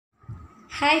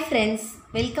Hi friends,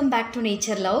 welcome back to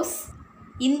Nature Loves.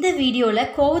 இந்த வீடியோவில்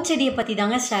கோவச்செடியை பற்றி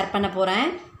தாங்க ஷேர் பண்ண போகிறேன்.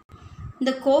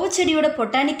 இந்த கோவச்செடியோட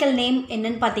பொட்டானிக்கல் நேம்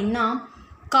என்னன்னு பார்த்தீங்கன்னா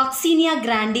Coccinia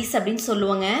grandis அப்படின்னு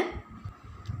சொல்லுவாங்க.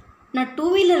 நான்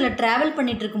 2-வீலரில் ட்ராவல்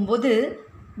பண்ணிட்டு இருக்கும்போது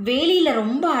வேலியில்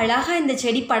ரொம்ப அழகாக இந்த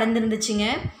செடி படர்ந்துருந்துச்சுங்க.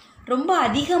 ரொம்ப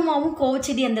அதிகமாகவும்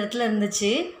கோவச்செடி அந்த இடத்துல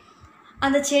இருந்துச்சு.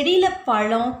 அந்த செடியில்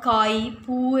பழம், காய்,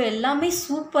 பூ எல்லாமே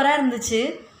சூப்பராக இருந்துச்சு.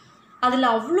 அதில்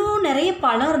அவ்வளோ நிறைய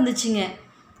பழம் இருந்துச்சுங்க.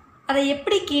 அதை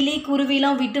எப்படி கிளி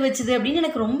குருவிலாம் விட்டு வச்சுது அப்படின்னு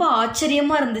எனக்கு ரொம்ப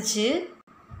ஆச்சரியமாக இருந்துச்சு.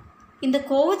 இந்த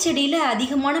கோவச்செடியில்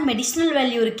அதிகமான மெடிசினல்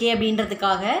வேல்யூ இருக்கே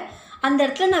அப்படின்றதுக்காக அந்த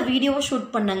இடத்துல நான் வீடியோவை ஷூட்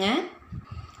பண்ணேங்க.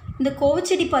 இந்த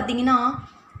கோவச்செடி பார்த்திங்கன்னா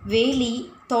வேலி,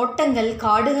 தோட்டங்கள்,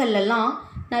 காடுகள்லாம்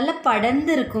நல்லா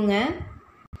படர்ந்து இருக்குங்க.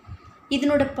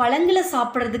 இதனோட பழங்களை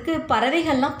சாப்பிட்றதுக்கு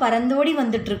பறவைகள்லாம் பறந்தோடி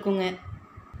வந்துட்டுருக்குங்க.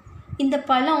 இந்த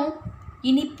பழம்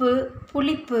இனிப்பு,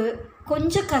 புளிப்பு,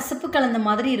 கொஞ்சம் கசப்பு கலந்த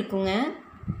மாதிரி இருக்குங்க.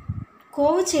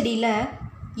 கோவச்செடியில்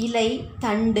இலை,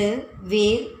 தண்டு,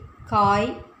 வேர், காய்,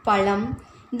 பழம்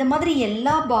இந்த மாதிரி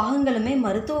எல்லா பாகங்களுமே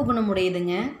மருத்துவ குணம்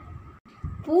உடையதுங்க.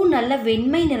 பூ நல்ல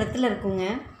வெண்மை நிறத்தில் இருக்குங்க.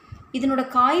 இதனோட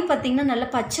காய் பார்த்திங்கன்னா நல்ல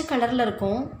பச்சை கலரில்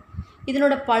இருக்கும்.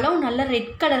 இதனோட பழம் நல்ல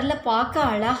ரெட் கலரில் பார்க்க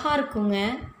அழகாக இருக்குங்க.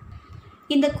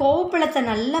 இந்த கோவப்பழத்தை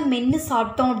நல்லா மென்று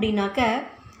சாப்பிட்டோம் அப்படின்னாக்க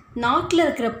நாக்கில்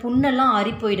இருக்கிற புண்ணெல்லாம்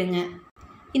ஆறி போயிடுங்க.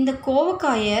 இந்த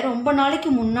கோவக்காயை ரொம்ப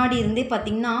நாளைக்கு முன்னாடி இருந்தே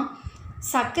பார்த்திங்கன்னா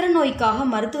சர்க்கரை நோய்க்காக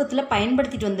மருத்துவத்தில்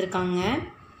பயன்படுத்திட்டு வந்திருக்காங்க.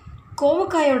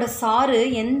 கோவக்காயோட சாறு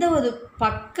எந்த ஒரு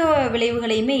பக்க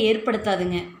விளைவுகளையுமே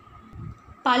ஏற்படுத்தாதுங்க.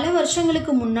 பல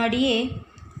வருஷங்களுக்கு முன்னாடியே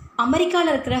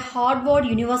அமெரிக்காவில் இருக்கிற ஹார்வர்ட்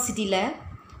யூனிவர்சிட்டியில்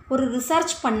ஒரு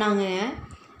ரிசர்ச் பண்ணாங்க.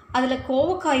 அதில்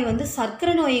கோவக்காய்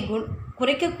சர்க்கரை நோயை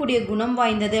குறைக்கக்கூடிய குணம்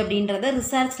வாய்ந்தது அப்படின்றத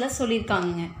ரிசர்ச்சில்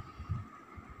சொல்லியிருக்காங்க.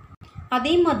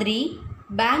 அதே மாதிரி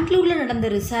பெங்களூரில் நடந்த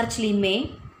ரிசர்ச்லேயுமே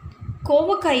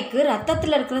கோவக்காய்க்கு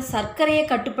ரத்தத்தில் இருக்கிற சர்க்கரையை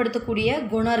கட்டுப்படுத்தக்கூடிய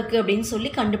குணம் இருக்குது அப்படின்னு சொல்லி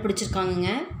கண்டுபிடிச்சிருக்காங்க.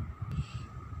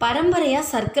 பரம்பரையாக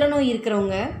சர்க்கரை நோய்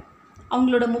இருக்கிறவங்க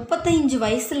அவங்களோட 35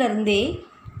 வயசுலேருந்தே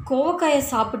கோவக்காயை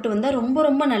சாப்பிட்டு வந்தால் ரொம்ப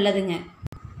ரொம்ப நல்லதுங்க.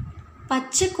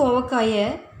 பச்சை கோவக்காயை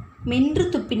மென்று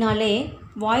துப்பினாலே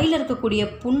வாயில் இருக்கக்கூடிய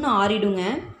புண் ஆறிடுங்க.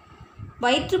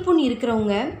 வயிற்றுப்புண்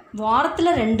இருக்கிறவங்க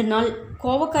வாரத்தில் 2 நாள்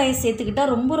கோவக்காயை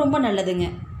சேர்த்துக்கிட்டால் ரொம்ப ரொம்ப நல்லதுங்க.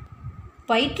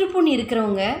 வயிற்றுப்புண்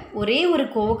இருக்கிறவங்க ஒரே ஒரு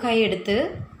கோவக்காயை எடுத்து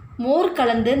மோர்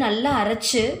கலந்து நல்லா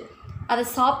அரைச்சி அதை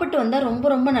சாப்பிட்டு வந்தால் ரொம்ப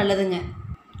ரொம்ப நல்லதுங்க.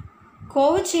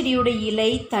 கோவச்செடியோட இலை,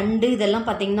 தண்டு இதெல்லாம்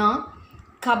பார்த்திங்கன்னா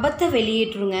கபத்தை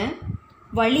வெளியேற்றுங்க,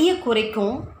 வலியை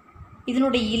குறைக்கும்.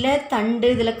 இதனோட இலை,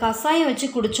 தண்டு இதில் கஷாயம் வச்சு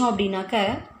குடித்தோம் அப்படின்னாக்க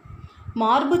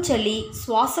மார்பு சளி,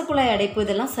 சுவாச குழாய் அடைப்பு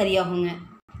இதெல்லாம் சரியாகுங்க.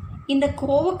 இந்த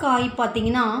கோவக்காய்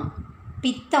பார்த்திங்கன்னா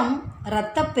பித்தம்,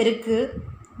 இரத்தப்பெருக்கு,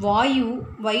 வாயு,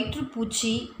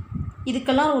 வயிற்றுப்பூச்சி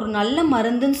இதுக்கெல்லாம் ஒரு நல்ல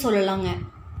மருந்துன்னு சொல்லலாங்க.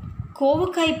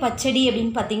 கோவக்காய் பச்சடி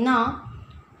அப்படின்னு பார்த்திங்கன்னா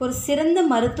ஒரு சிறந்த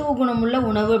மருத்துவ குணமுள்ள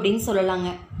உணவு அப்படின்னு சொல்லலாங்க.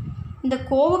 இந்த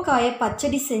கோவக்காயை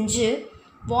பச்சடி செஞ்சு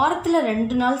வாரத்தில்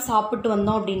 2 நாள் சாப்பிட்டு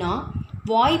வந்தோம் அப்படின்னா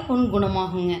வாய்ப்புண்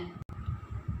குணமாகுங்க.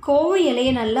 கோவை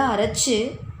இலையை நல்லா அரைச்சி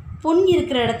புண்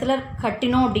இருக்கிற இடத்துல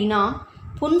கட்டினோம் அப்படின்னா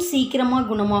புண் சீக்கிரமாக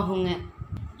குணமாகுங்க.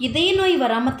 இதய நோய்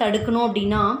வராமல் தடுக்கணும்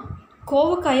அப்படின்னா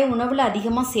கோவக்காயை உணவில்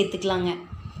அதிகமாக சேர்த்துக்கலாங்க.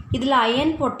 இதில்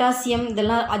அயன், பொட்டாசியம்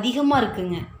இதெல்லாம் அதிகமாக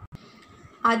இருக்குங்க.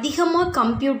 அதிகமாக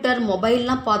கம்ப்யூட்டர்,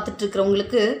 மொபைல்லாம்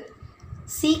பார்த்துட்ருக்கிறவங்களுக்கு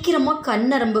சீக்கிரமாக கண்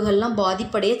நரம்புகள்லாம்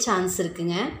பாதிப்படைய சான்ஸ்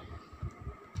இருக்குங்க.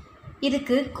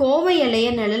 இதுக்கு கோவை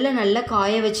இலையை நிழலில் நல்லா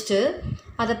காய வச்சுட்டு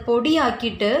அதை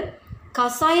பொடியாக்கிட்டு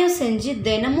கஷாயம் செஞ்சு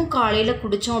தினமும் காலையில்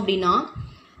குடித்தோம் அப்படின்னா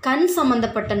கண்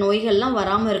சம்மந்தப்பட்ட நோய்கள்லாம்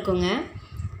வராமல் இருக்குங்க.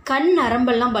 கண்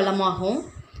நரம்பெல்லாம் பலமாகும்,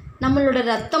 நம்மளோட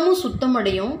ரத்தமும்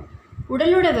சுத்தமடையும்,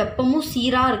 உடலோட வெப்பமும்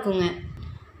சீராக இருக்குங்க.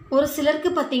 ஒரு சிலருக்கு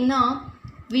பார்த்திங்கன்னா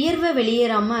வியர்வை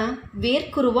வெளியேறாமல்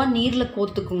வேர்க்குருவாக நீரில்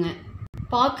கோத்துக்குங்க.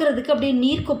 பார்க்குறதுக்கு அப்படியே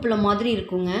நீர் கொப்பளை மாதிரி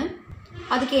இருக்குங்க.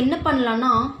 அதுக்கு என்ன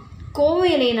பண்ணலான்னா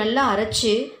கோவை இலையை நல்லா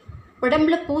அரைச்சி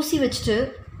உடம்புல பூசி வச்சுட்டு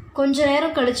கொஞ்ச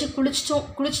நேரம் கழித்து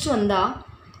குளிச்சுட்டு வந்தால்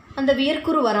அந்த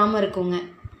வியர்க்குரு வராமல் இருக்குங்க.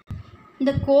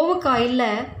 இந்த கோவக்காயில்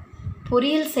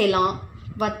பொரியல் செய்யலாம்,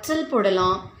 வற்றல்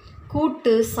போடலாம்,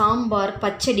 கூட்டு, சாம்பார்,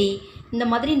 பச்சடி இந்த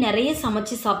மாதிரி நிறைய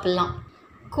சமைச்சு சாப்பிட்லாம்.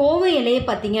 கோவை இலையை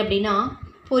பார்த்திங்க அப்படின்னா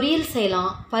பொரியல்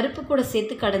செய்யலாம், பருப்பு கூட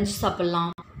சேர்த்து கடைஞ்சி சாப்பிட்லாம்.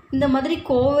 இந்த மாதிரி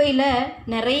கோவையில்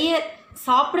நிறைய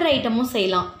சாப்பிட்ற ஐட்டமும்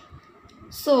செய்யலாம்.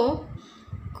 ஸோ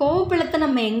கோவப்பழத்தை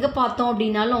நம்ம எங்கே பார்த்தோம்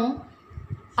அப்படின்னாலும்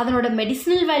அதனோட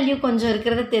மெடிசினல் வேல்யூ கொஞ்சம்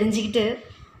இருக்கிறத தெரிஞ்சுக்கிட்டு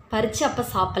பறித்து அப்போ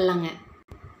சாப்பிட்லாங்க.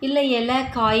 இல்லை இலை,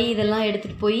 காய் இதெல்லாம்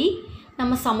எடுத்துகிட்டு போய்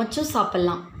நம்ம சமைச்சும்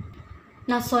சாப்பிட்லாம்.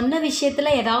 நான் சொன்ன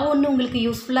விஷயத்தில் ஏதாவது ஒன்று உங்களுக்கு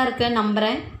யூஸ்ஃபுல்லாக இருக்குன்னு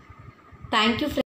நம்புகிறேன். தேங்க்யூ.